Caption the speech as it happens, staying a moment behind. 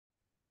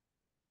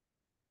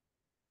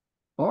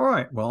All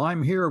right. Well,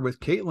 I'm here with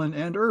Caitlin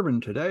and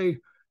Urban today,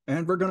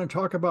 and we're going to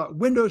talk about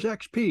Windows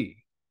XP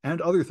and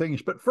other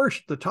things. But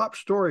first, the top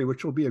story,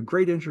 which will be of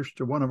great interest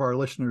to one of our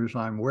listeners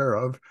I'm aware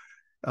of,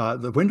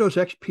 the Windows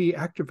XP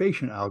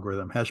activation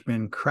algorithm has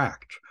been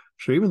cracked.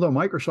 So even though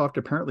Microsoft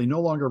apparently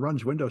no longer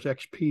runs Windows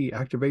XP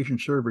activation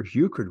servers,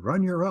 you could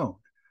run your own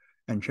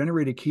and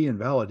generate a key and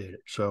validate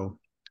it. So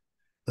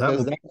that Does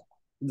will that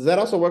does that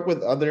also work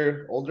with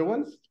other older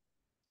ones?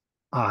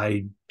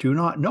 I do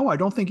not know. I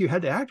don't think you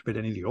had to activate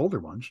any of the older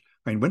ones.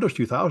 I mean, Windows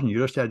 2000, you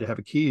just had to have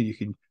a key and you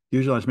can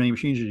use it on as many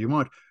machines as you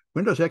want.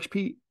 Windows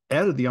XP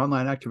added the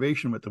online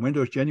activation with the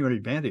Windows Genuine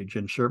Advantage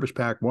in Service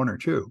Pack 1 or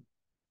 2.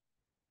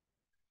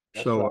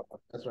 That's right. So,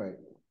 That's right.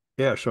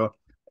 yeah, so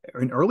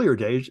in earlier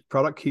days,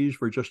 product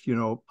keys were just,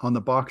 on the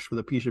box with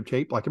a piece of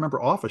tape. Like I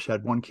remember Office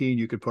had one key and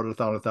you could put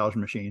it on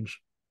 1,000 machines.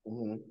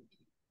 Mhm.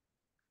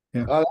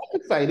 Yeah. That's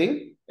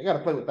exciting. I got to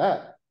play with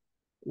that.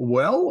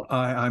 Well,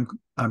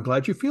 I'm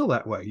glad you feel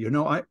that way.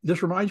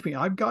 This reminds me,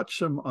 I've got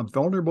some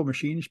vulnerable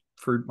machines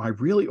for my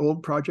really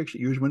old projects that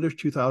use Windows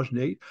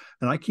 2008,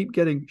 and I keep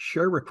getting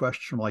share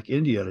requests from like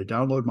India to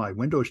download my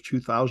Windows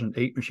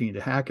 2008 machine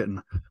to hack it, and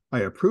I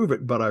approve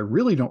it, but I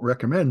really don't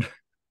recommend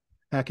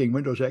hacking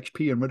Windows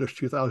XP and Windows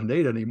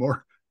 2008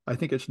 anymore. I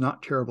think it's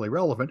not terribly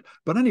relevant,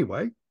 but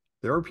anyway,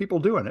 there are people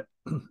doing it.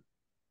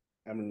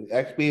 I mean,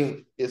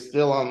 XP is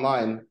still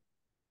online.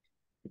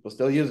 People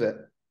still use it.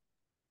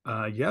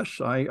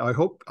 Yes, I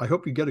hope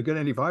you get a good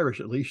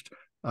antivirus at least.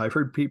 I've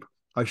heard people.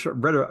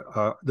 Read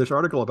this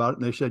article about it,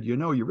 and they said, you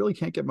really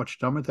can't get much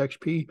done with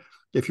XP.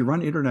 If you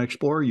run Internet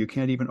Explorer, you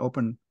can't even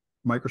open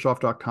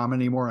Microsoft.com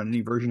anymore on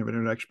any version of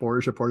Internet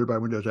Explorer supported by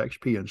Windows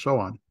XP and so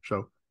on.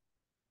 So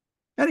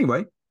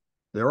anyway,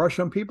 there are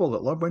some people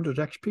that love Windows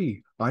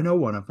XP. I know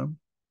one of them.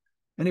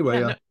 Yeah, Anyway,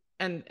 no,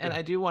 and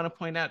I do want to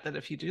point out that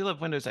if you do love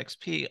Windows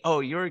XP, oh,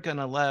 you're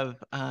gonna love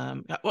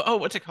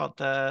what's it called?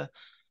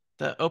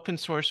 The open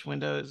source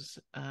Windows,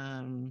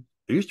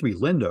 it used to be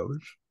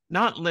Windows.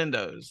 not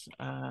Lindows.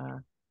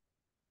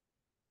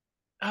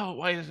 Oh,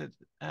 why is it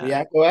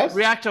React OS?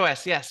 React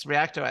OS? Yes,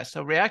 React OS.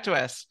 So React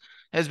OS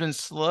has been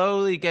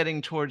slowly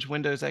getting towards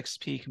Windows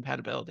XP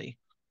compatibility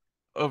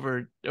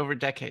over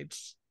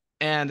decades,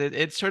 and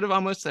it's sort of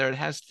almost there. It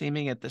has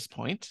theming at this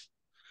point.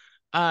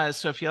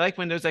 So if you like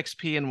Windows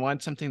XP and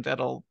want something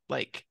that'll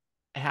like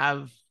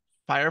have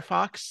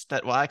Firefox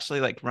that will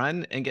actually like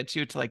run and get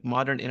you to like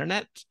modern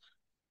internet,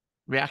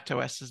 React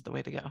OS is the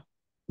way to go.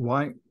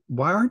 Why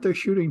aren't they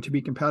shooting to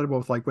be compatible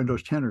with like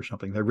Windows 10 or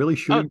something? They're really Oh,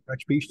 shooting for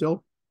XP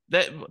still?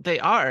 that they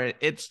are.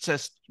 It's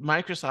just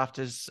Microsoft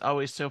is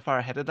always so far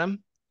ahead of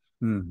them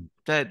Hmm.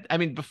 that I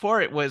mean,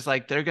 before it was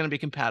like they're going to be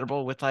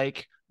compatible with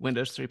like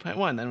Windows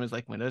 3.1, then it was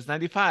like Windows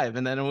 95,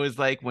 and then it was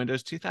like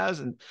Windows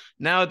 2000.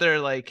 Now they're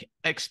like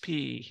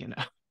XP.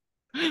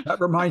 That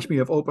reminds me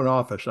of Open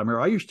Office. I mean,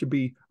 I used to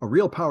be a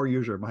real power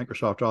user of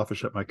Microsoft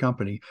Office at my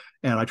company,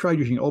 and I tried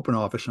using Open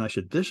Office, and I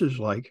said, "This is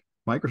like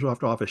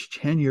Microsoft Office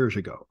 10 years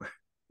ago."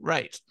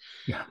 Right.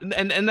 Yeah,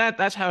 And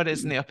that's how it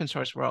is in the open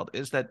source world,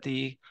 is that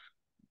the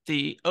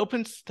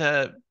open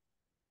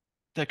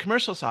the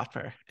commercial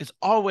software is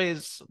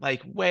always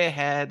like way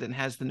ahead and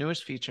has the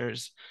newest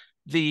features.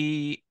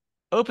 The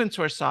open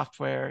source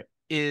software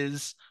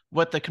is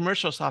what the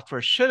commercial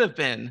software should have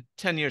been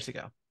 10 years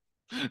ago.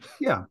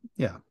 yeah,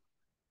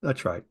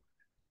 that's right.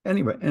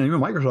 Anyway, and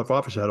Microsoft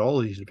Office had all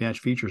of these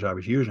advanced features I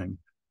was using,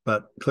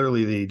 but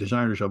clearly the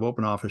designers of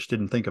Open Office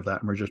didn't think of that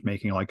and were just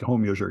making like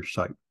home user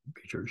site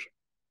features.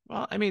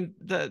 Well, I mean,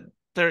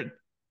 there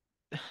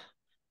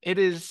it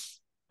is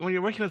when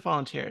you're working with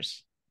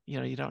volunteers,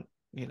 you don't,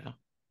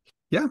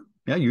 Yeah,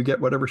 yeah, you get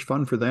whatever's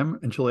fun for them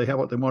until they have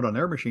what they want on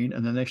their machine,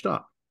 and then they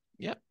stop.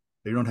 yep,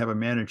 They don't have a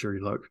manager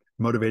like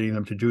motivating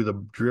them to do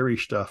the dreary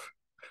stuff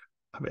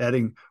of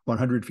adding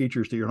 100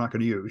 features that you're not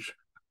going to use.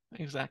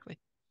 exactly.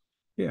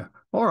 Yeah.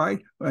 All right.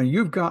 And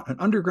you've got an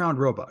underground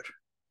robot.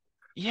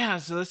 Yeah,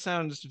 so this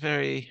sounds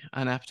very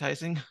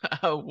unappetizing.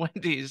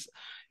 Wendy's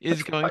is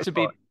That's what going I to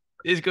thought.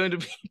 be is going to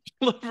be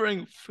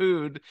delivering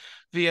food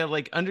via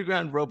like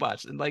underground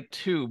robots and like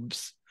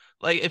tubes.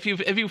 Like if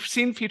you've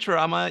seen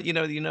Futurama, you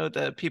know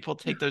the people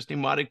take those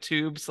pneumatic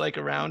tubes like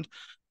around.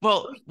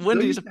 Well, They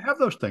Wendy's, used to have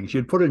those things.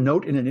 You'd put a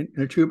note in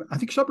a tube. I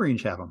think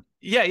submarines have them,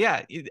 yeah,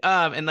 yeah,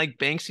 and like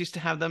banks used to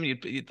have them.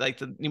 You'd like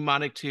the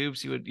pneumatic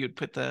tubes. You'd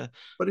put the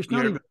but it's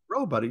not your even a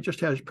robot. It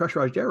just has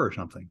pressurized air or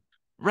something.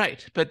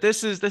 Right, but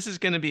this is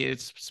going to be,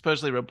 it's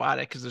supposedly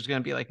robotic because there's going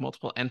to be like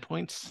multiple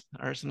endpoints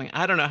or something.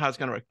 I don't know how it's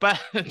going to work, but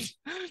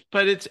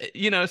but it's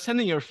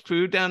sending your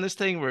food down this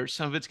thing where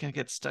some of it's going to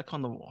get stuck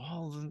on the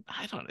walls. And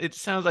I don't. It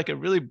sounds like a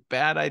really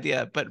bad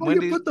idea. But Oh, you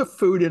Wendy's, put the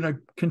food in a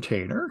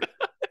container.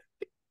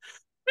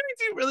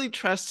 do you really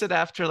trust it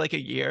after like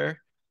a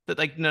year that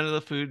like none of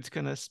the food's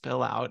going to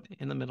spill out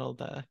in the middle of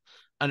the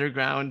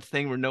underground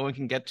thing where no one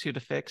can get to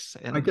fix?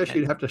 I And guess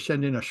you'd have to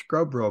send in a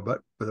scrub robot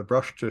with a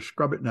brush to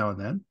scrub it now and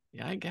then.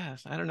 yeah, I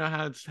guess. I don't know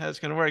how it's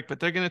going to work, but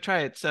they're going to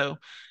try it. So,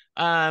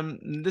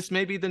 this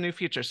may be the new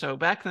future. So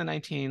back in the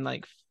 19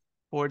 like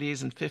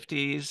 40s and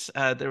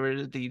 50s, there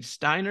were these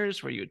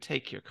diners where you would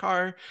take your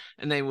car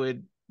and they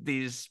would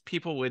these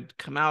people would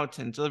come out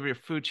and deliver your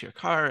food to your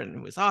car, and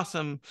it was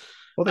awesome.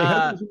 Well, they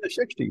had those in the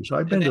 60s.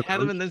 I've been They to had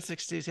those. them in the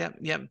 60s, yeah,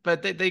 yeah.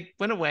 But they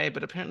went away,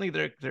 but apparently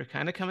they're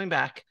kind of coming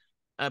back,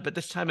 but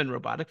this time in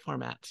robotic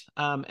format.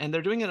 And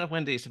they're doing it at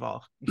Wendy's of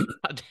all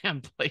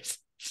goddamn places.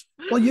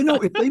 Well,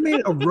 if they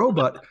made a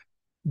robot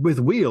with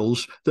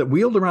wheels that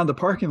wheeled around the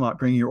parking lot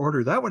bringing your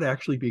order, that would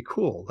actually be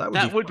cool. That would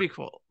be That be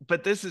cool.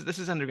 But this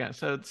is underground.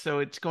 So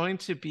it's going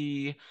to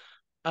be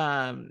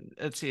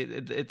let's see,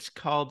 it's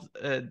called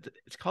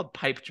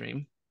Pipe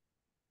Dream,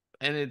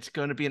 and it's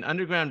going to be an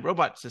underground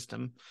robot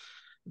system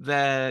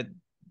that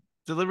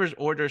delivers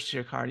orders to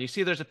your car. And you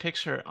see there's a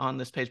picture on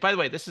this page. By the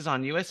way, this is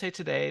on USA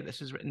Today.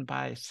 This is written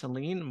by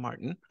Celine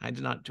Martin. I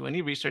did not do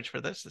any research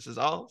for this. This is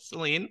all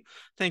Celine.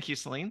 Thank you,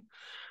 Celine.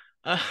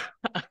 Uh,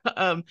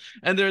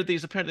 and there are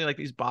these apparently like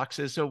these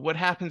boxes. So what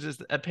happens is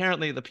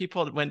apparently the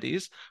people at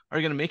Wendy's are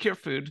going to make your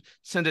food,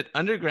 send it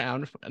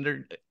underground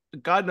under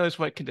God knows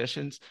what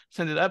conditions,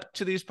 send it up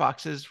to these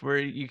boxes where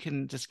you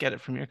can just get it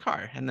from your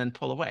car and then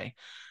pull away.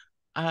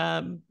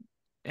 And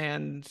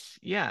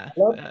yeah,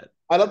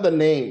 I love the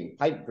name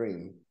Pipe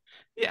Dream.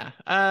 Yeah.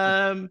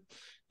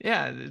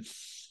 Yeah,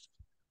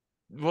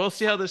 we'll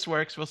see how this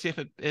works. We'll see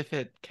if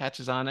it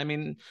catches on. I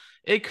mean,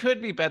 it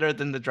could be better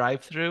than the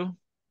drive-through.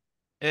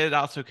 It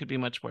also could be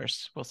much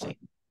worse. We'll see.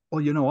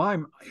 Well,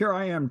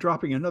 I am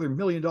dropping another $1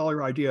 million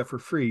idea for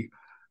free.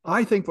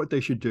 I think what they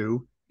should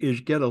do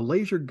is get a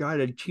laser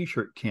guided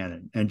t-shirt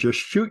cannon and just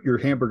shoot your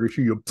hamburger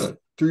through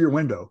your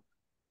window.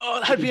 Oh,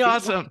 that'd be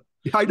awesome.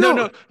 I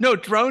know. No,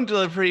 drone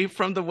delivery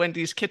from the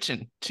Wendy's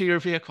kitchen to your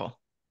vehicle.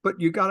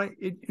 But you gotta,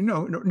 it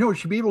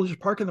should be able to just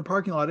park in the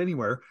parking lot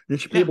anywhere. And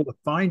it should be able to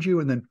find you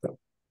and then.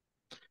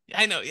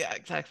 I know, yeah,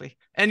 exactly.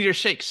 And your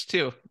shakes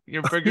too,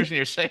 your burgers and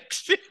your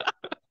shakes.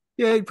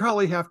 Yeah, you'd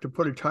probably have to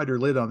put a tighter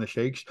lid on the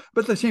shakes,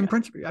 but the same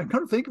principle. I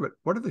kind of think of it.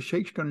 What are the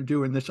shakes going to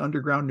do in this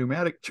underground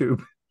pneumatic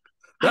tube?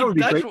 That would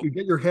be great. You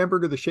get your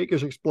hamburger, the shake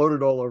is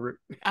exploded all over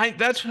it.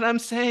 That's what I'm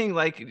saying.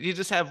 Like, you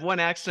just have one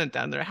accident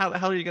down there. How the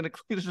hell are you going to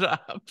clean it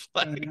up?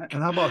 Like...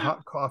 And how about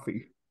hot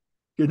coffee?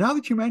 Yeah, now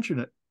that you mention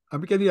it, I'm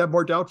beginning to have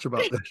more doubts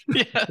about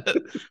this. Yeah.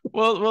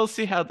 We'll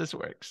see how this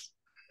works.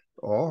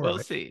 We'll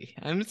see.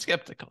 I'm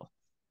skeptical.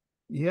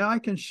 Yeah, I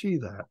can see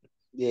that.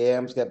 Yeah,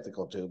 I'm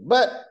skeptical too.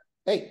 But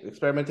hey,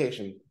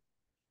 experimentation.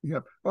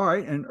 Yeah. All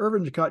right. And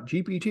Irvin's got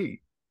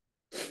GPT.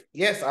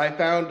 Yes, I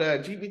found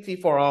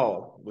GPT for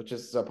all, which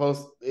is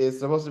supposed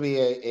to be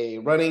a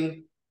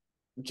running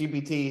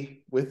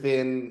GPT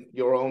within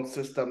your own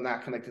system,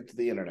 not connected to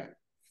the internet.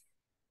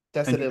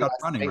 Tested it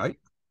last night. Right?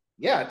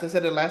 Yeah, I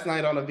tested it last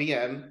night on a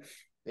VM.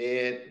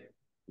 It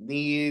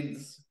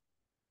needs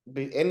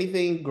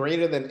anything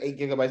greater than 8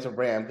 gigabytes of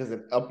RAM because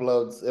it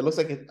uploads. It looks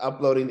like it's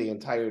uploading the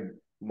entire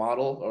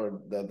model or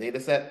the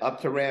data set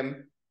up to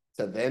RAM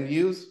to then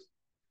use.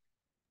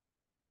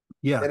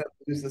 Yeah. Then it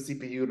use the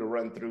CPU to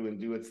run through and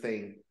do its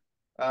thing.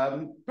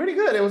 Pretty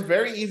good. It was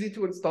very easy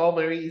to install,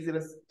 very easy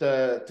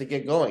to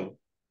get going.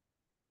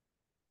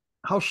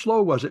 How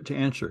slow was it to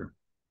answer?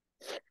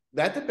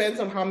 That depends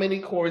on how many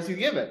cores you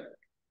give it.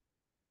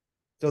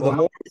 So the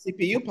more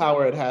CPU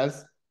power it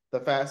has, the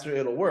faster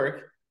it'll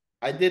work.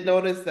 I did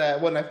notice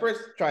that when I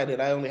first tried it,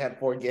 I only had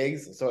 4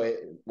 gigs, so it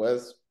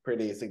was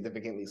pretty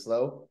significantly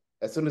slow.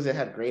 As soon as it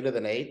had greater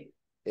than 8,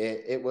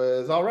 it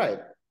was all right.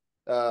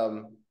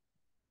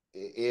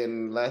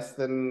 In less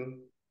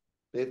than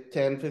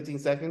 10, 15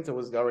 seconds, it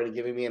was already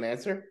giving me an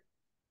answer.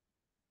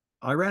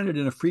 I ran it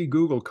in a free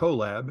Google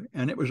Colab,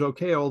 and it was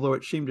okay, although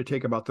it seemed to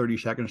take about 30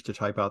 seconds to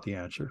type out the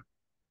answer.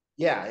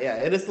 Yeah,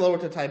 it is slower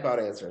to type out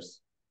answers.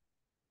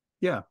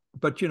 Yeah,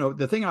 but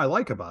the thing I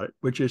like about it,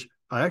 which is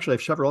I actually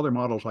have several other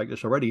models like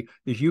this already,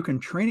 is you can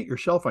train it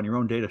yourself on your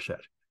own data set,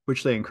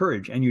 which they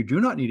encourage, and you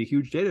do not need a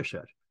huge data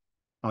set.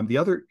 The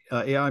other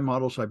AI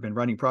models I've been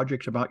running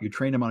projects about, you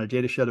train them on a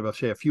data set of,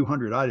 say, a few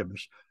hundred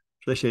items.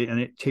 So they say, and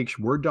it takes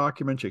Word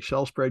documents,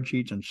 Excel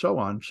spreadsheets, and so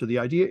on. So the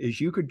idea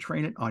is you could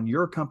train it on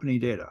your company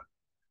data,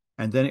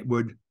 and then it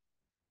would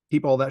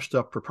keep all that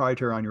stuff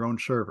proprietary on your own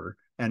server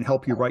and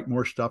help you write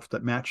more stuff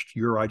that matched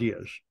your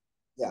ideas.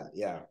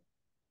 Yeah.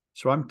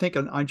 So I'm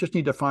thinking I just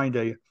need to find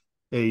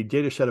a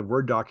data set of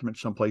Word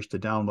documents someplace to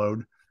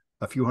download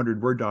a few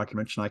hundred Word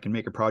documents, and I can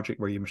make a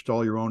project where you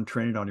install your own,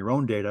 train it on your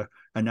own data,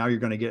 and now you're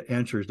going to get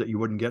answers that you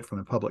wouldn't get from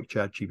the public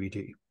chat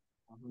GPT.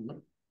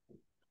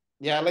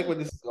 Yeah, I like where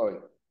this is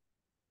going.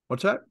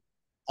 What's that?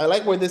 I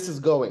like where this is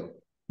going.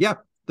 Yeah,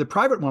 the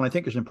private one I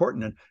think is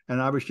important. And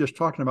I was just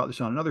talking about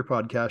this on another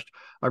podcast.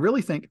 I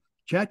really think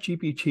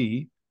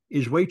ChatGPT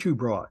is way too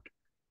broad.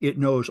 It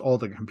knows all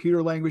the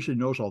computer languages, it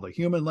knows all the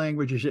human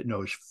languages, it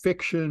knows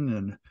fiction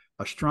and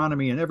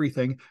astronomy and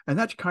everything. And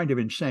that's kind of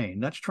insane.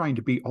 That's trying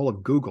to beat all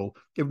of Google.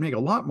 It would make a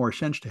lot more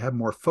sense to have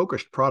more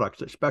focused products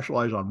that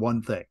specialize on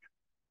one thing,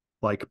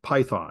 like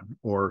Python,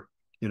 or,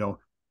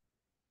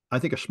 I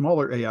think a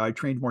smaller AI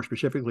trained more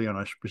specifically on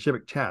a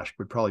specific task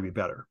would probably be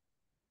better.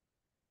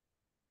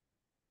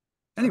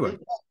 Anyway.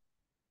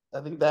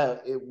 I think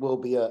that it will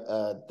be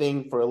a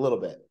thing for a little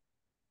bit.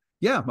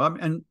 Yeah,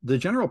 and the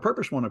general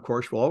purpose one, of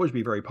course, will always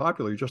be very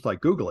popular, just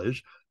like Google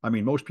is. I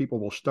mean, most people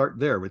will start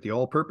there with the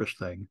all-purpose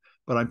thing,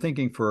 but I'm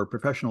thinking for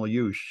professional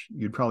use,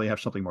 you'd probably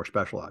have something more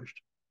specialized,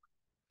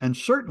 and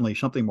certainly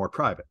something more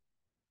private.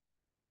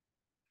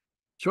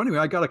 So anyway,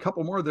 I got a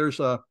couple more. There's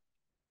an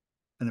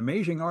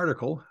amazing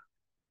article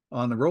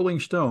on the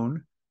Rolling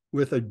Stone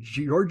with a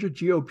Georgia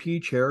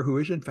GOP chair who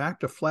is in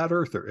fact a flat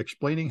earther,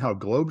 explaining how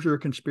globes are a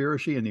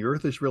conspiracy and the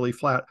earth is really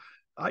flat.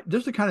 This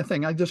is the kind of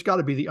thing, I just got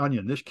to be the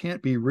Onion. This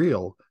can't be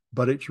real,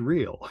 but it's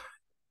real.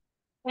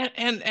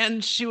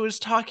 And she was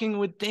talking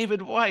with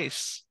David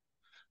Weiss.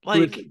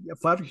 Like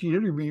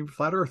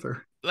flat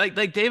earther.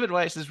 Like David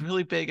Weiss is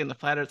really big in the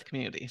flat earth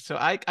community. So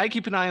I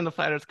keep an eye on the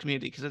flat earth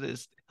community because it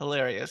is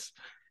hilarious.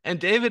 And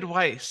David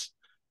Weiss,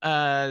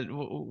 Dearth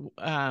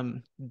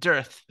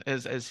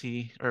as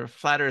he, or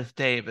Flat Earth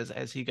Dave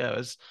as he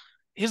goes,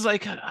 he's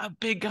like a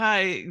big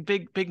guy,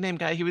 big name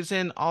guy. He was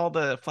in all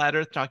the flat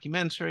earth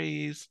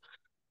documentaries.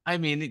 I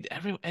mean,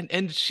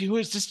 and she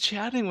was just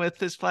chatting with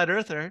this flat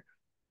earther,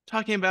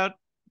 talking about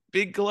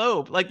big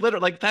globe. Like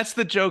literally, like that's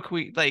the joke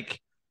we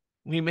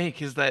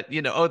make, is that,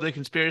 oh, the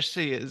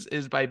conspiracy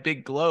is by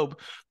big globe,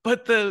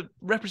 but the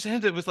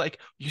representative was like,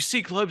 you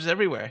see globes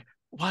everywhere.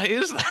 Why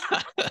is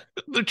that?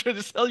 They're trying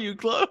to sell you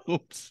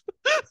globes.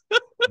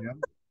 Yeah,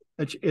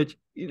 it's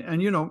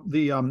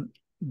and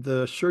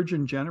the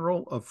Surgeon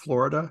General of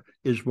Florida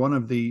is one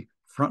of the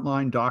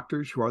frontline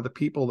doctors who are the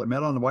people that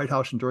met on the White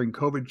House and during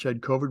COVID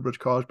said COVID was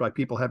caused by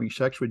people having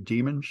sex with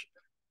demons.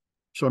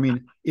 So I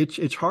mean,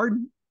 it's hard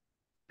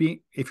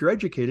if you're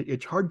educated,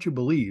 it's hard to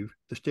believe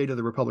the state of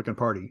the Republican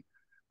Party,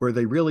 where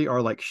they really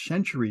are like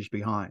centuries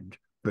behind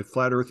with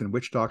flat Earth and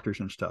witch doctors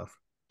and stuff.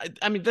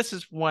 I mean, this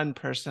is one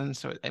person,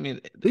 so I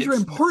mean, these are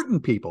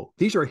important people.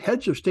 These are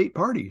heads of state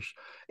parties,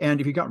 and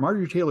if you got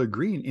Marjorie Taylor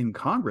Greene in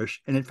Congress,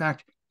 and in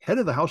fact, head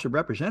of the House of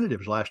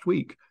Representatives last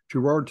week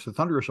to roar to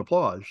thunderous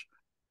applause,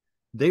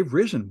 they've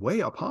risen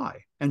way up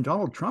high. And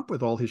Donald Trump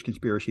with all his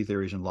conspiracy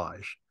theories and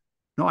lies.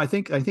 No, I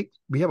think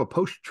we have a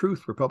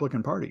post-truth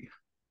Republican Party.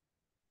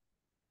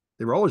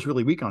 They were always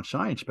really weak on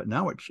science, but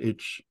now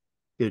it's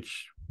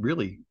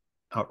really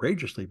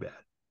outrageously bad.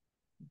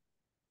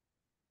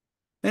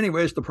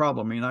 Anyway, it's the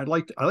problem. I mean, I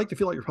like to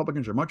feel like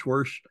Republicans are much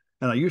worse,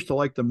 and I used to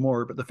like them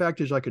more. But the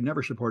fact is, I could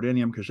never support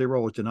any of them because they were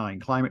always denying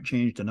climate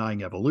change,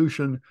 denying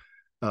evolution,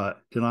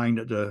 denying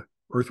that the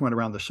Earth went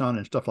around the sun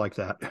and stuff like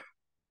that,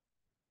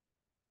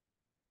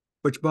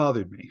 which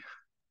bothered me.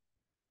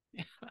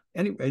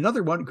 Anyway,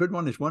 another good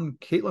one is one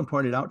Caitlin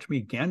pointed out to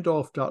me.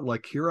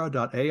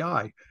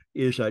 Gandalf.lakira.ai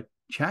is a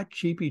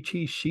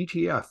ChatGPT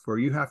CTF where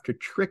you have to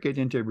trick it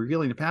into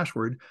revealing the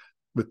password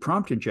with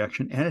prompt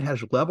injection, and it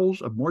has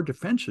levels of more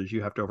defenses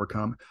you have to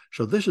overcome.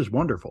 So this is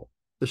wonderful.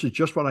 This is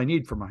just what I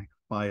need for my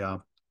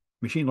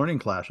machine learning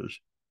classes.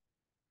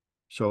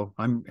 So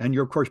and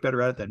you're of course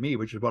better at it than me,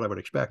 which is what I would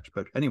expect.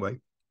 But anyway,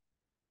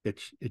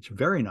 it's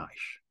very nice.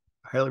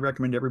 I highly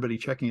recommend everybody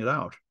checking it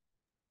out.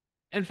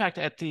 In fact,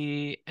 at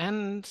the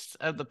end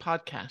of the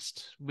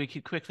podcast, we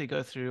could quickly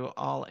go through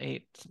all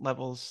 8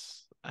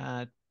 levels.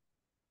 I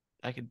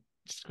could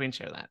screen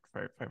share that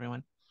for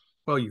everyone.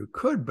 Well, you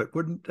could, but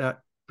wouldn't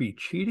that be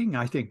cheating?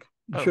 I think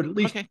you should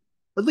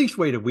at least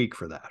wait a week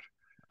for that.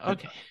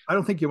 Okay. I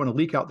don't think you want to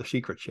leak out the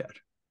secrets yet.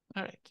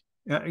 All right.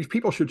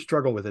 People should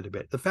struggle with it a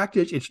bit. The fact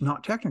is, it's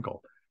not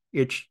technical.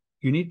 You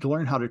need to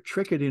learn how to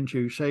trick it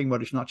into saying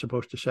what it's not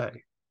supposed to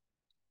say.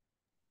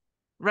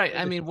 Right.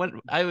 I mean,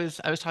 when I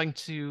was talking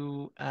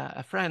to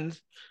a friend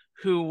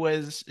who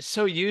was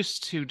so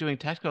used to doing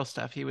technical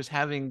stuff, he was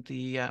having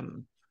the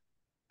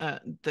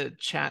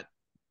chat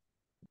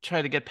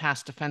try to get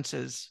past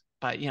defenses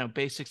by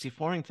base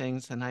 64ing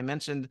things, and I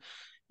mentioned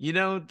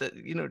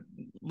that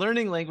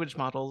learning language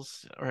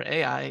models or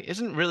AI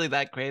isn't really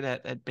that great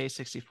at base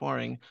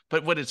 64ing,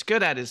 but what it's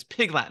good at is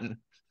Pig Latin.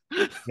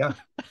 Yeah,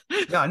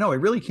 I know. It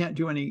really can't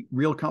do any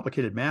real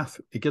complicated math.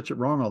 It gets it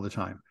wrong all the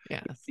time.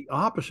 Yeah, it's the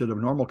opposite of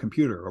normal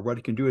computer, or what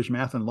it can do is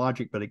math and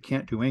logic, but it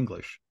can't do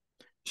English.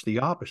 It's the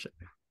opposite.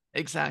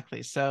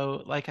 Exactly.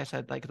 So, like I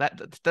said, like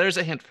that, there's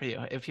a hint for you.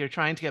 If you're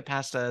trying to get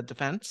past a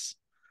defense,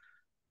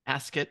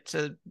 ask it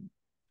to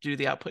do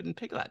the output in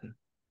Pig Latin.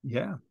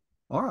 Yeah.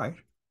 All right.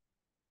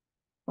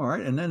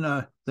 And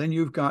then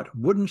you've got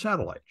wooden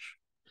satellites.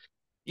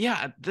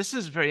 Yeah, this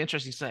is very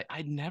interesting. So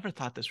I never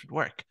thought this would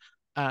work.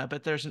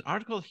 But there's an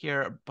article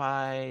here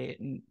by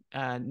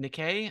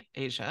Nikkei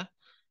Asia,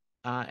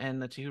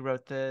 and the two who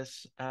wrote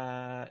this,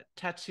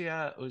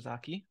 Tatsuya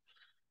Ozaki,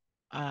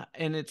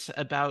 and it's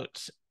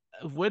about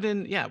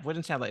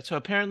wooden satellites. So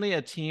apparently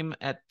a team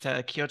at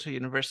Kyoto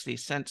University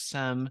sent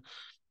some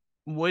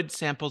wood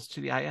samples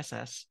to the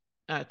ISS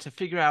to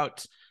figure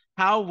out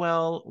how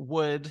well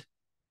wood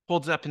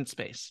holds up in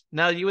space.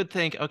 Now you would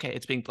think, okay,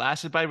 it's being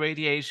blasted by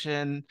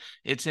radiation,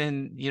 it's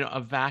in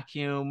a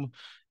vacuum,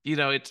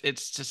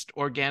 it's just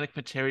organic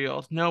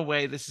material. No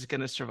way this is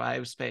going to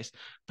survive space.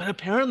 But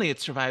apparently it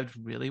survived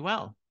really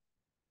well.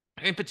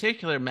 In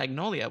particular,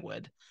 magnolia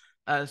wood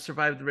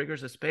survived the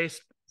rigors of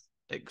space,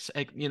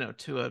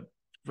 to a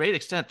great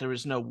extent. There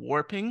was no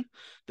warping,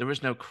 there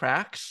was no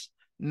cracks,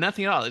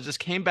 nothing at all. It just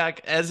came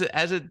back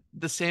the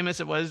same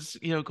as it was,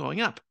 going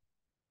up.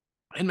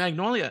 And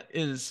Magnolia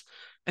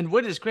and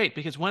wood is great,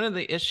 because one of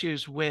the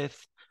issues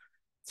with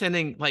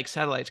sending like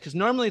satellites, because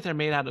normally they're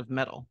made out of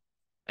metal,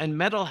 and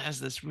metal has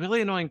this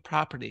really annoying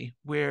property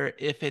where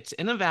if it's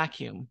in a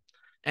vacuum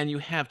and you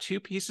have two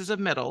pieces of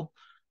metal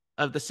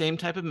of the same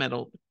type of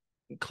metal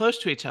close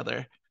to each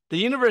other, the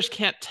universe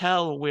can't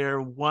tell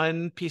where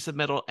one piece of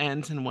metal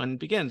ends and one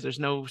begins. There's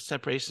no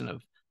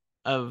separation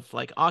of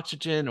like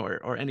oxygen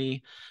or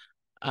any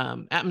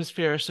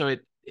atmosphere, so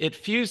it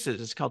fuses.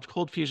 It's called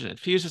cold fusion. It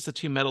fuses the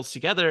two metals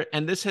together,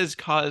 and this has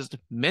caused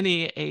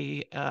many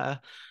a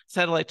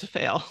satellite to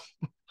fail.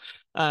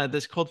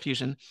 This cold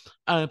fusion,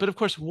 but of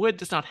course, wood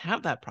does not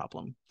have that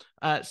problem.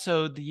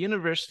 So the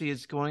university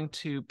is going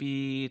to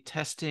be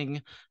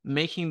testing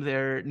making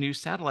their new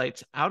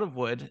satellites out of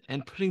wood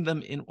and putting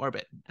them in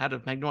orbit out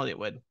of magnolia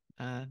wood,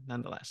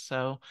 nonetheless.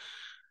 So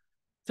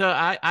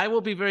I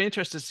will be very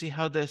interested to see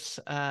how this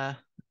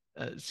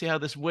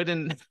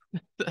wooden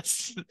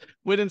this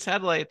wooden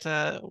satellite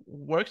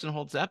works and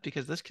holds up,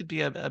 because this could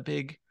be a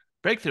big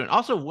breakthrough. And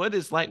also, wood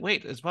is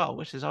lightweight as well,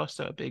 which is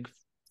also a big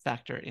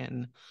factor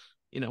in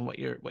what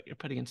you're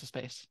putting into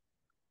space.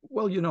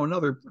 Well,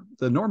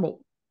 the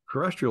normal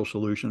terrestrial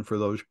solution for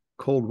those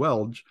cold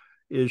welds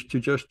is to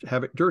just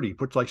have it dirty,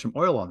 put like some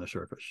oil on the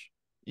surface.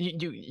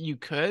 You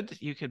could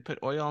put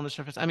oil on the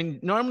surface. I mean,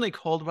 normally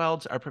cold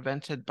welds are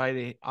prevented by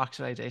the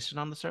oxidization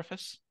on the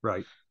surface.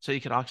 Right. So you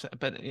could oxidize,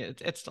 but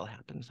it still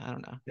happens. I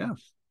don't know. Yeah.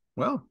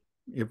 Well,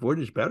 if wood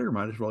is better,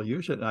 might as well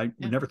use it. I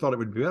never thought it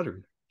would be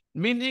better.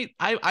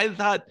 I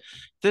thought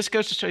this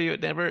goes to show you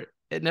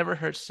it never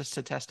hurts just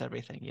to test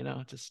everything.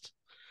 Just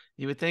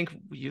you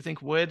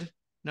think wood.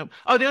 Nope.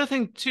 Oh, the other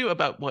thing too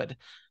about wood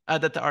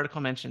that the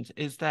article mentions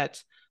is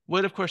that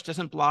wood, of course,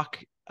 doesn't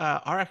block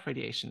RF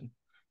radiation.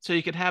 So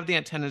you could have the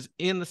antennas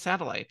in the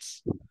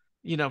satellites,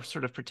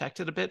 sort of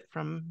protected a bit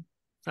from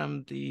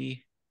the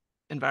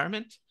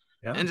environment,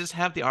 and just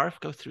have the RF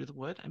go through the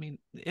wood. I mean,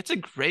 it's a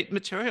great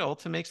material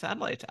to make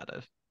satellites out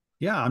of.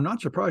 Yeah, I'm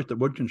not surprised that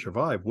wood can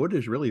survive. Wood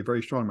is really a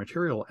very strong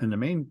material, and the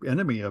main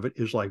enemy of it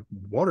is like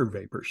water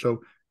vapor.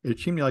 So it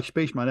seemed like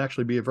space might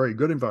actually be a very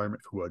good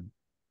environment for wood.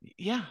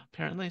 Yeah,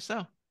 apparently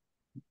so.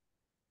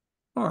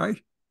 All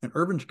right. And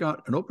Urban's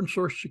got an open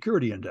source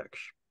security index.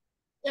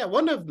 Yeah,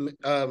 one of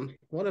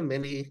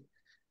many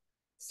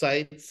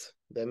sites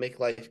that make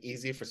life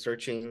easy for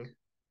searching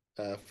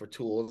for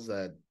tools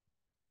that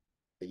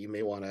you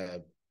may want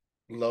to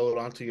load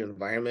onto your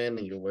environment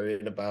and you're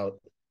worried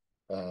about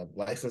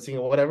licensing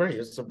or whatever.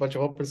 Here's a bunch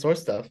of open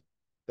source stuff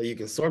that you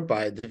can sort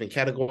by different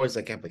categories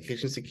like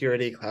application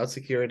security, cloud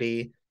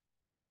security,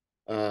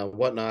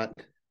 whatnot.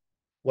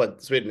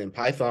 What's written in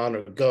Python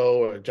or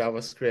Go or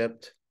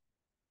JavaScript.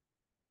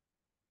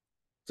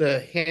 It's a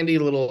handy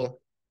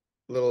little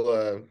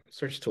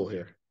search tool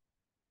here.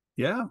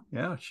 Yeah,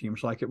 it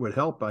seems like it would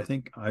help. I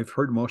think I've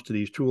heard most of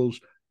these tools,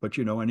 but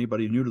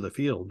anybody new to the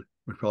field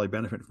would probably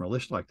benefit from a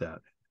list like that.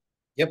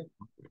 Yep.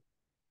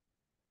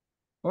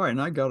 All right,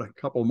 and I got a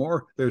couple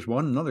more. There's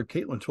another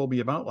Caitlin told me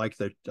about, like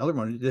the other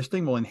one. This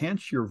thing will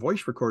enhance your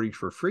voice recordings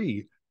for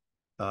free,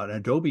 an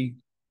Adobe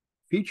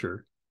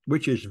feature,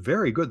 which is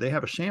very good. They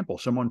have a sample,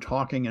 someone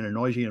talking in a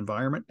noisy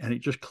environment, and it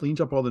just cleans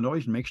up all the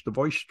noise and makes the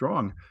voice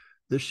strong.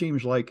 This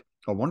seems like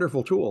a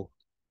wonderful tool.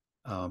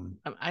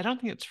 I don't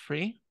think it's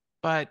free,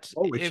 but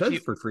it says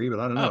for free, but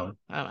I don't know.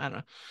 I don't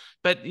know.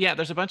 But yeah,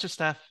 there's a bunch of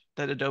stuff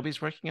that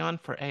Adobe's working on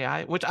for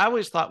AI, which I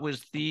always thought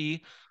was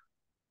the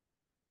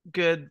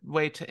good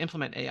way to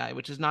implement AI,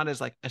 which is not as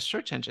like a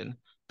search engine,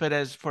 but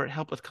as for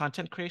help with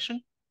content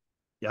creation.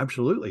 Yeah,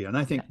 absolutely. And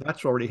I think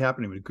that's already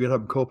happening with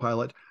GitHub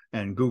Copilot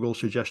and Google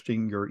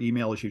suggesting your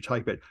email as you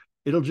type it.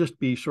 It'll just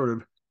be sort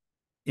of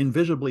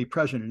invisibly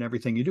present in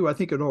everything you do. I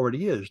think it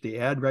already is. The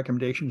ad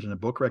recommendations and the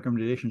book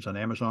recommendations on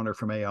Amazon are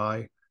from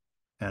AI.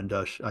 And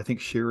I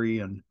think Siri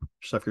and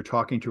stuff you're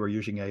talking to are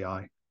using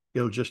AI.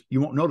 You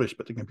won't notice,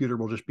 but the computer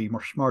will just be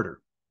more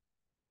smarter.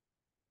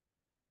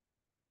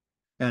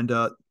 And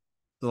the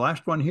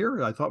last one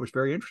here I thought was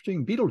very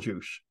interesting,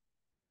 Betelgeuse.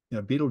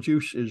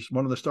 Betelgeuse is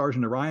one of the stars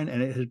in Orion,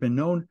 and it has been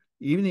known,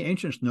 even the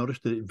ancients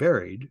noticed that it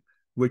varied,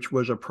 which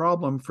was a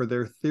problem for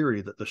their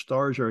theory that the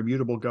stars are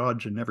immutable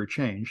gods and never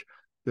change.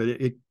 That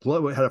it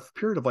had a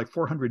period of like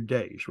 400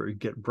 days where it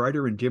get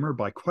brighter and dimmer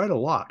by quite a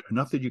lot,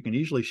 enough that you can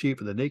easily see it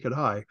with the naked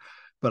eye.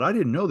 But I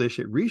didn't know this.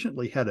 It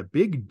recently had a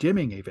big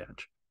dimming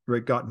event where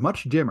it got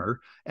much dimmer,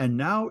 and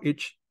now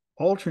it's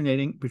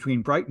alternating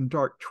between bright and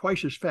dark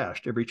twice as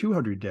fast every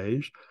 200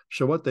 days.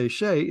 So what they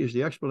say is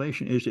the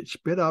explanation is it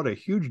spit out a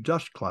huge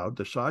dust cloud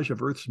the size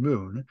of Earth's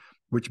moon,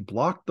 which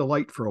blocked the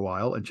light for a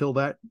while until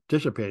that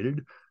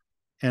dissipated.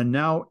 And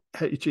now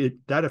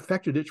that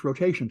affected its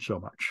rotation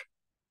so much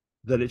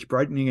that it's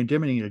brightening and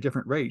dimming at a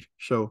different rate.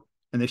 So,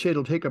 and they say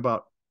it'll take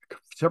about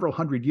several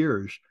hundred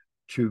years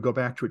to go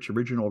back to its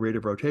original rate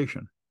of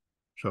rotation.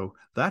 So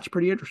that's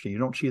pretty interesting. You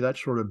don't see that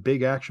sort of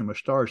big action with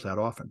stars that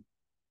often.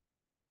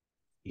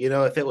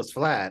 If it was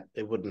flat,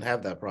 it wouldn't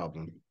have that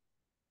problem.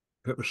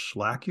 If it was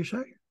slack, you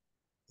say?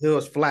 If it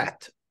was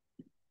flat.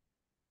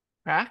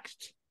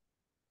 Cracked?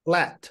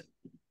 Flat.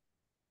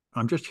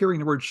 I'm just hearing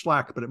the word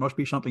slack, but it must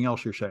be something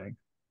else you're saying.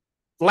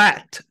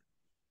 Flat.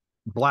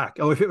 Black.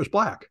 Oh, if it was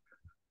black.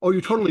 Oh,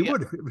 you totally Yeah.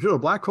 would. If it was a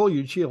black hole,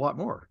 you'd see a lot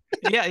more.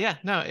 Yeah.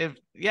 No,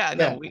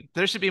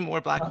 there should be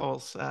more black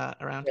holes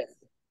around. Yes.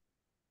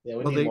 Yeah,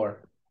 we Well, need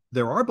more.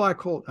 there are black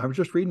holes. I was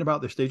just reading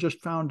about this. They just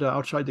found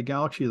outside the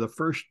galaxy the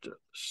first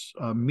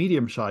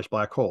medium-sized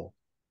black hole.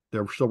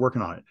 They're still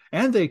working on it.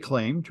 And they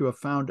claim to have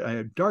found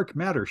a dark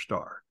matter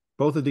star.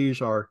 Both of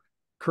these are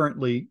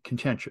currently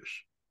contentious.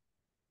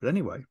 But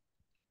anyway,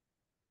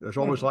 there's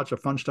always lots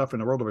of fun stuff in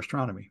the world of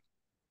astronomy.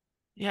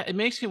 Yeah, it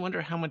makes me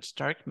wonder how much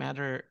dark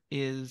matter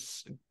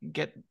gets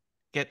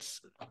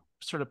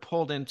sort of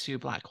pulled into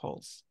black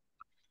holes,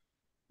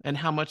 and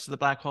how much of the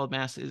black hole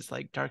mass is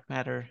like dark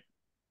matter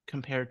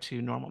compared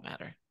to normal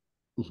matter.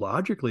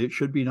 Logically, it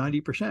should be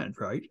 90%,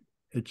 right?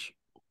 It's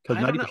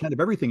because I don't know. 90% of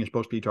everything is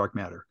supposed to be dark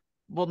matter.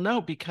 Well,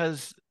 no,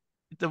 because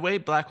the way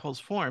black holes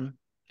form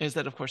is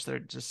that, of course, they're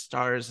just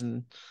stars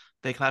and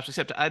they collapse.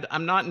 Except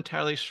I'm not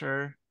entirely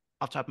sure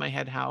off the top of my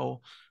head how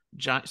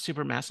giant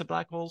supermassive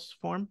black holes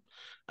form,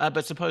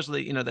 but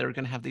supposedly, they're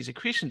going to have these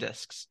accretion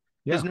disks.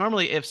 Because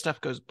normally, if stuff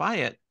goes by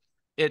it,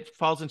 it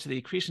falls into the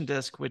accretion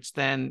disk, which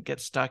then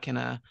gets stuck in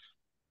a,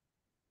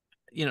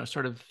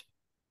 sort of,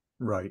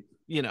 right.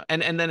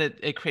 And then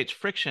it creates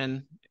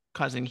friction,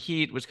 causing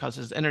heat, which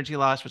causes energy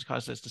loss, which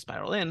causes it to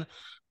spiral in.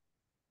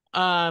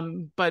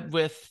 But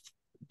with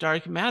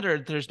dark matter,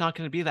 there's not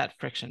going to be that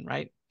friction,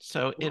 right?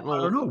 So it will. I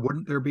don't know.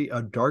 Wouldn't there be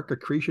a dark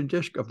accretion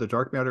disk of the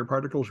dark matter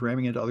particles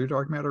ramming into other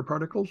dark matter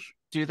particles?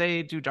 Do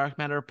dark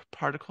matter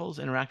particles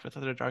interact with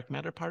other dark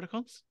matter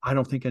particles? I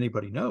don't think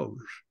anybody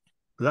knows.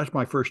 But that's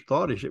my first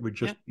thought. Is it would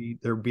just be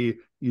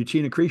you'd see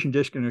an accretion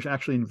disk and there's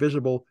actually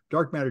invisible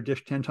dark matter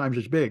disk 10 times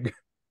as big.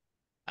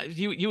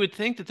 You would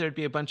think that there'd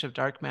be a bunch of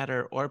dark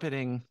matter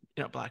orbiting,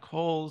 black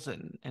holes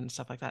and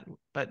stuff like that.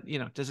 But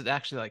does it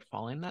actually like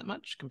fall in that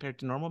much compared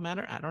to normal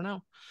matter? I don't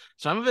know.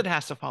 Some of it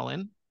has to fall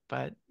in,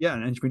 but yeah,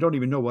 and we don't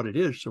even know what it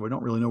is, so we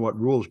don't really know what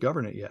rules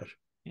govern it yet.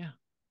 Yeah.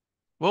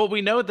 Well,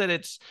 we know that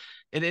it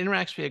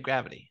interacts via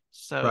gravity.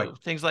 So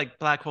things like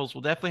black holes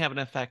will definitely have an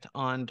effect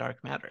on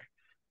dark matter.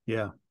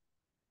 Yeah.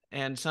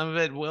 And some of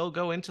it will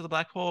go into the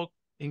black hole,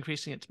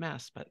 increasing its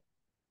mass, but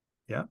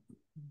yeah.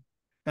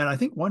 And I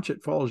think once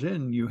it falls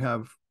in, you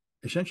have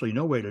essentially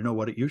no way to know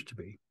what it used to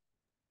be.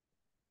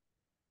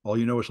 All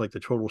you know is like the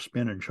total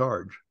spin and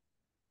charge.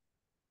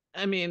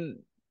 I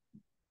mean,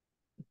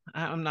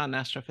 I'm not an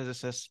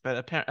astrophysicist,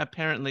 but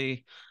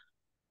apparently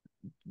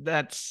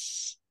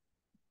that's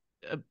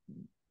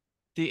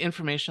the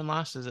information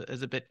loss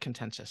is a bit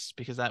contentious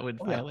because that would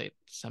violate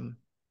some.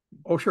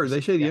 Oh, sure.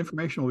 They say the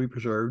information will be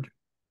preserved,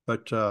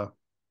 but I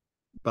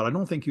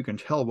don't think you can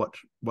tell what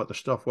the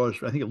stuff was.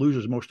 I think it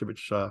loses most of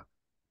its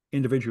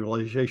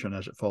individualization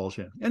as it falls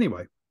in.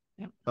 Anyway,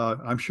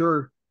 I'm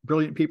sure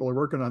brilliant people are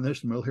working on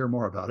this and we'll hear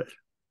more about it.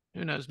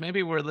 Who knows?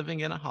 Maybe we're living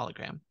in a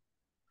hologram.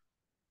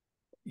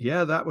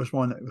 Yeah, that was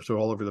one that was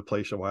all over the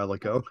place a while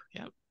ago.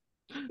 Yeah.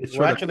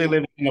 We're actually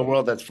living in a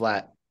world that's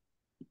flat.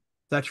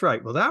 That's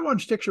right. Well, that one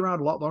sticks around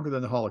a lot longer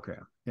than the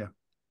hologram. Yeah.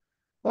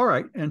 All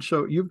right. And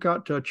so you've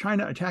got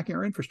China attacking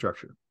our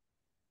infrastructure.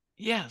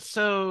 Yeah.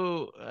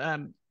 So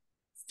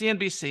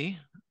CNBC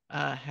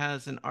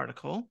has an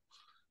article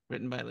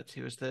written by, let's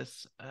see, who is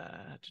this?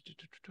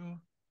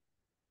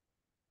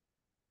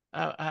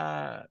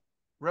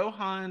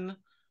 Rohan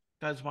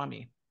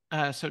Goswami.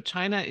 So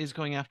China is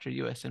going after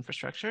U.S.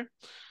 infrastructure.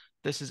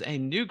 This is a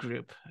new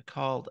group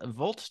called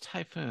Volt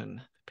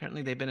Typhoon.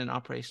 Apparently, they've been in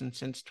operation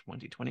since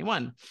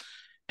 2021.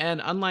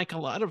 And unlike a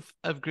lot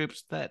of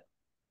groups that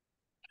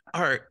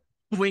are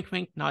wink,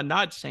 wink, nod,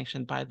 nod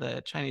sanctioned by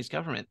the Chinese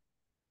government,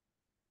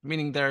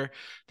 meaning they're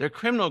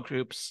criminal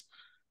groups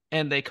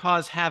and they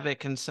cause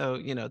havoc. And so,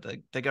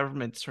 the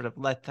government sort of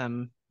let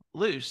them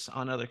loose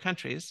on other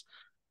countries.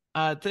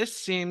 This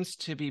seems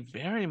to be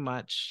very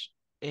much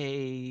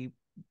a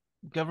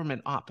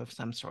government op of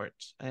some sort,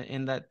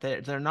 in that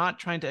they're not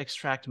trying to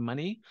extract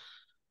money.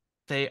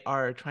 They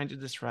are trying to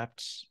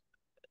disrupt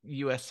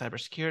U.S.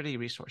 cybersecurity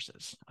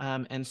resources.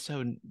 And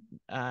so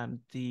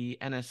the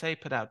NSA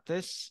put out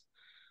this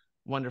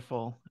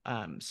wonderful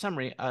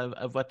summary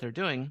of what they're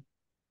doing.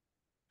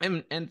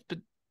 And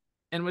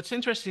what's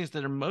interesting is that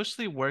they're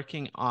mostly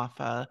working off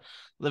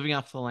living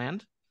off the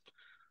land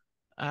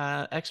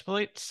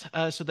exploits.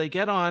 So they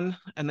get on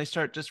and they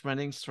start just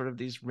running sort of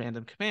these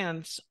random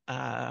commands,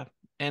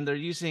 and they're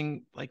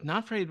using like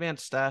not very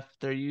advanced stuff.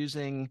 They're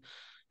using,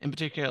 in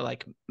particular,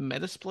 like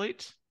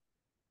Metasploit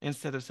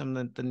instead of some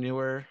of the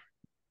newer,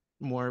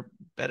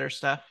 better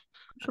stuff.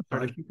 I'm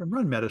surprised you can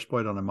run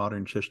Metasploit on a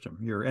modern system.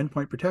 Your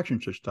endpoint protection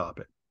should stop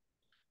it.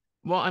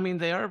 Well, I mean,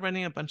 they are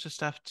running a bunch of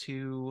stuff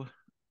to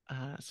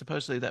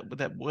supposedly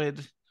that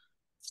would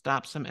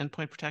stop some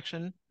endpoint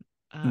protection.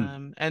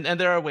 And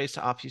there are ways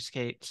to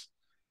obfuscate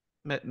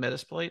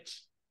Metasploit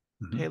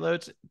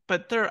payloads,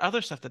 but there are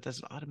other stuff that does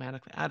it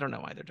automatically. I don't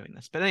know why they're doing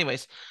this, but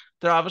anyways,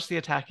 they're obviously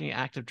attacking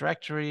Active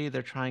Directory.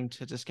 They're trying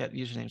to just get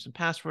usernames and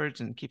passwords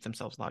and keep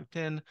themselves logged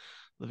in,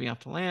 living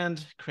off the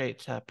land,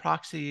 create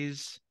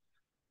proxies,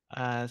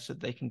 so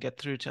they can get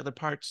through to other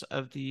parts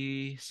of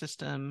the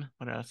system.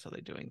 What else are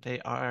they doing? They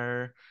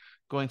are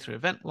going through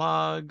event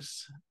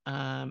logs.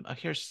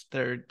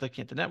 They're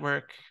looking at the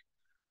network,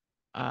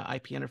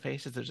 IP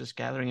interfaces. They're just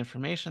gathering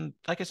information.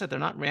 Like I said, they're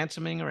not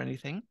ransoming or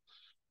anything.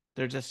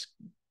 They're just,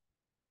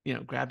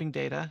 grabbing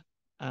data.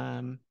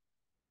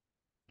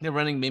 They're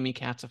running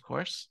Mimikatz, of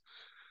course.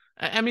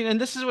 I mean, and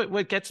this is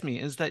what gets me,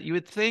 is that you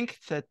would think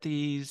that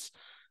these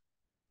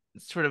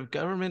sort of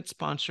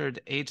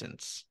government-sponsored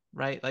agents,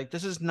 right? Like,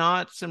 this is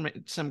not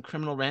some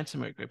criminal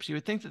ransomware groups. You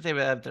would think that they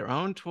would have their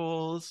own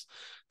tools,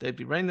 they'd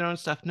be running their own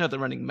stuff. No, they're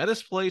running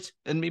Metasploit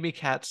and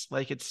Mimikatz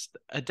like it's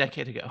a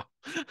decade ago.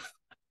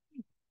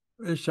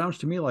 It sounds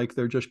to me like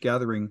they're just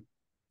gathering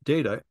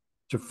data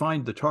to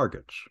find the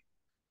targets.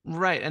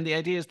 Right, and the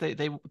idea is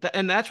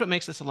and that's what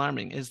makes this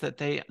alarming, is that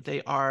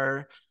they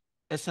are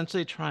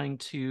essentially trying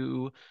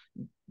to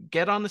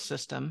get on the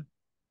system,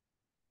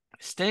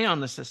 stay on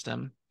the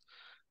system,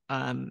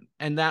 and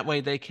that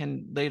way they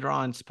can later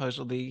on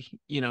supposedly,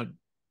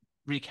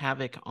 wreak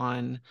havoc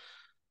on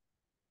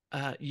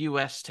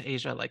US to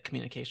Asia like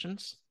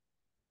communications.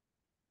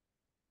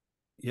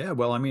 Yeah,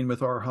 well, I mean,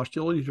 with our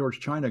hostility towards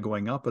China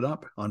going up and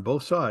up on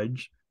both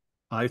sides,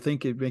 I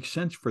think it makes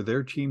sense for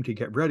their team to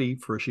get ready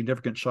for a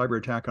significant cyber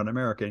attack on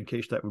America in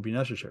case that would be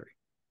necessary.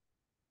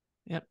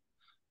 Yep.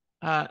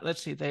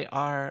 Let's see. They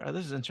are. Oh,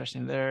 this is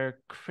interesting. They're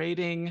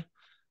creating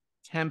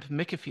temp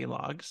McAfee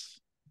logs.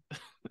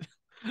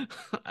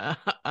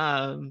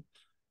 But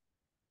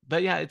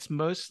yeah, it's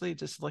mostly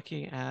just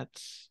looking at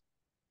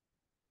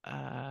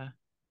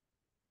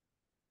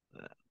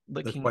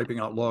That's wiping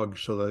out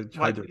logs so they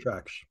hide their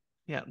tracks.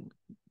 Yeah,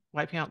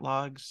 wiping out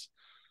logs,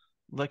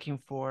 looking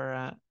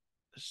for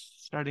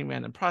starting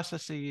random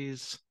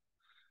processes.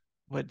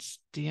 What's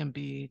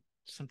DMB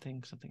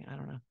something? I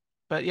don't know.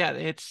 But yeah,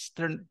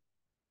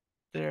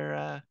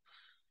 they're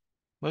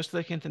mostly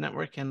looking at the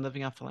network and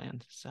living off the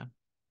land. So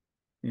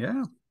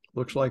yeah,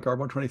 looks like our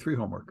 123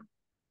 homework.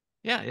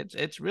 Yeah,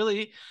 it's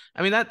really.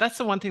 I mean, that's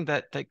the one thing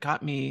that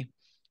got me,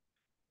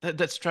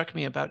 that struck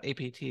me about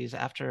APTs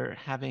after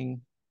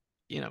having,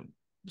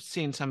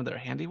 seen some of their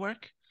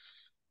handiwork,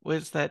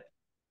 was that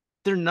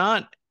they're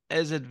not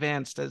as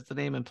advanced as the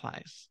name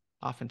implies.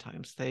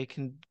 Oftentimes they're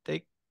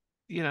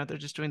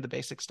just doing the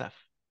basic stuff.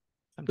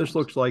 Sometimes. This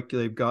looks like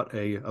they've got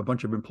a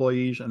bunch of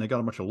employees, and they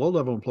got a bunch of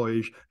low-level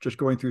employees just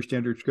going through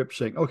standard scripts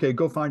saying, okay,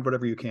 go find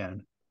whatever you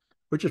can,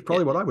 which is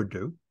probably what I would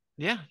do.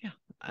 Yeah.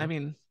 I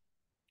mean,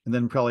 and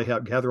then probably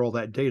gather all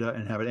that data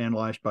and have it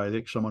analyzed by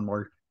someone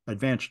more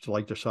advanced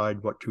to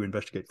decide what to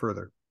investigate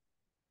further.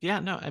 Yeah,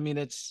 no, I mean,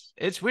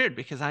 it's weird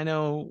because I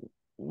know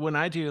when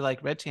I do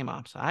like red team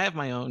ops, I have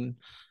my own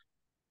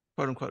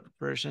quote unquote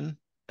version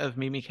of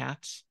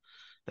Mimikatz.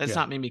 That's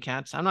not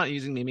Mimikatz. I'm not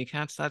using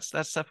Mimikatz.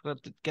 That's stuff will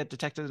get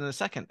detected in a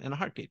second, in a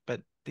heartbeat.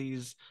 But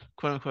these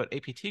quote unquote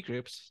APT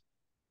groups,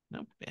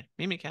 nope,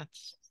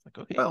 Mimikatz. Like,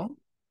 okay. Well,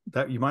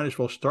 that you might as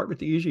well start with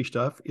the easy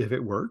stuff if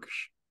it works,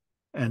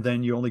 and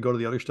then you only go to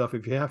the other stuff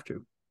if you have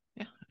to.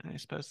 Yeah, I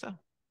suppose so.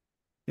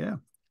 Yeah.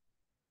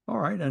 All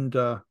right, and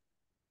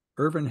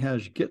Irvin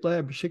has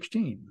GitLab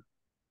 16.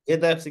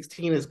 GitLab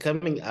 16 is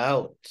coming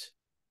out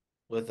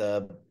with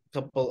a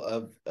couple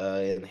of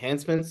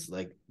enhancements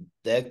like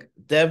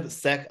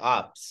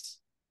DevSecOps.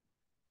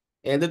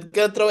 And it's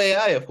gonna throw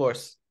AI, of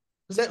course.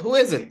 Who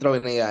isn't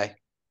throwing AI?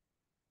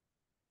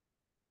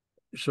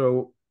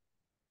 So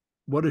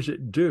what does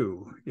it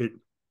do? It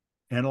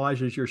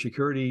analyzes your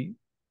security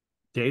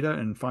data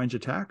and finds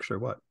attacks, or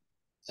what?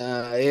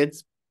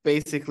 It's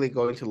basically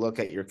going to look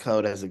at your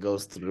code as it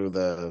goes through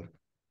the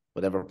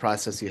whatever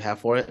process you have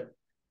for it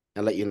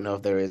and let you know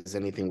if there is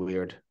anything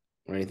weird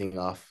or anything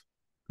off.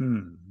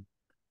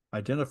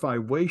 Identify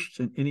wastes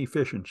and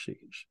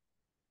inefficiencies.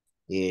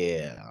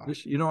 Yeah.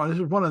 This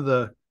is one of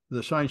the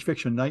science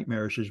fiction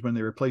nightmares, is when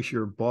they replace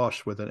your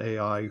boss with an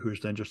AI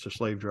who's then just a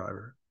slave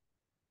driver.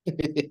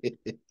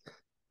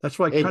 That's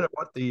like kind of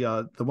what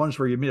the ones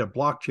where you made a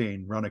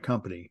blockchain run a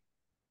company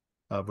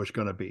was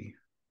going to be.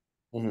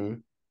 Mm-hmm.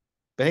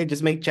 But hey,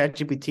 just make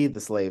ChatGPT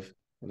the slave.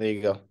 There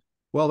you go.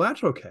 Well,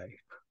 that's okay.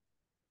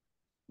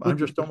 I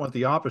just don't want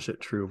the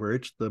opposite true, where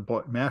it's the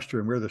master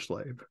and we're the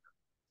slave.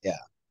 Yeah.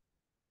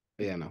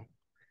 Yeah, no.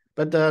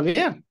 But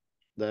yeah,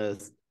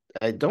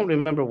 I don't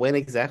remember when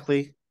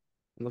exactly.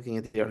 I'm looking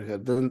at the article. I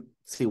didn't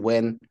see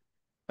when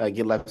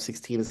GitLab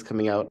 16 is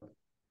coming out,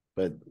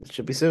 but it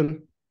should be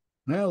soon.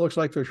 Now it looks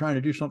like they're trying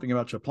to do something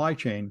about supply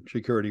chain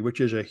security, which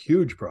is a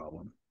huge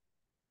problem.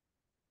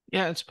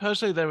 Yeah, and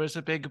supposedly there was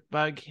a big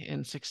bug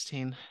in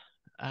 16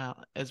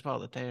 as well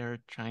that they are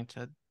trying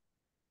to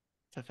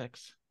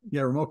fix.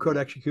 Yeah, remote code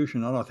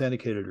execution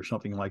unauthenticated or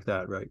something like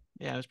that, right?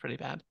 Yeah, it was pretty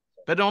bad.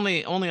 But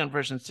only on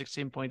version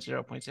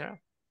 16.0.0.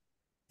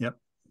 Yep.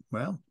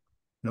 Well,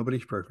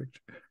 nobody's perfect.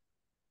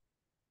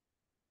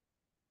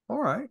 All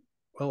right.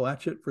 Well,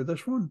 that's it for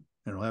this one.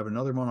 And we'll have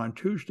another one on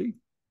Tuesday.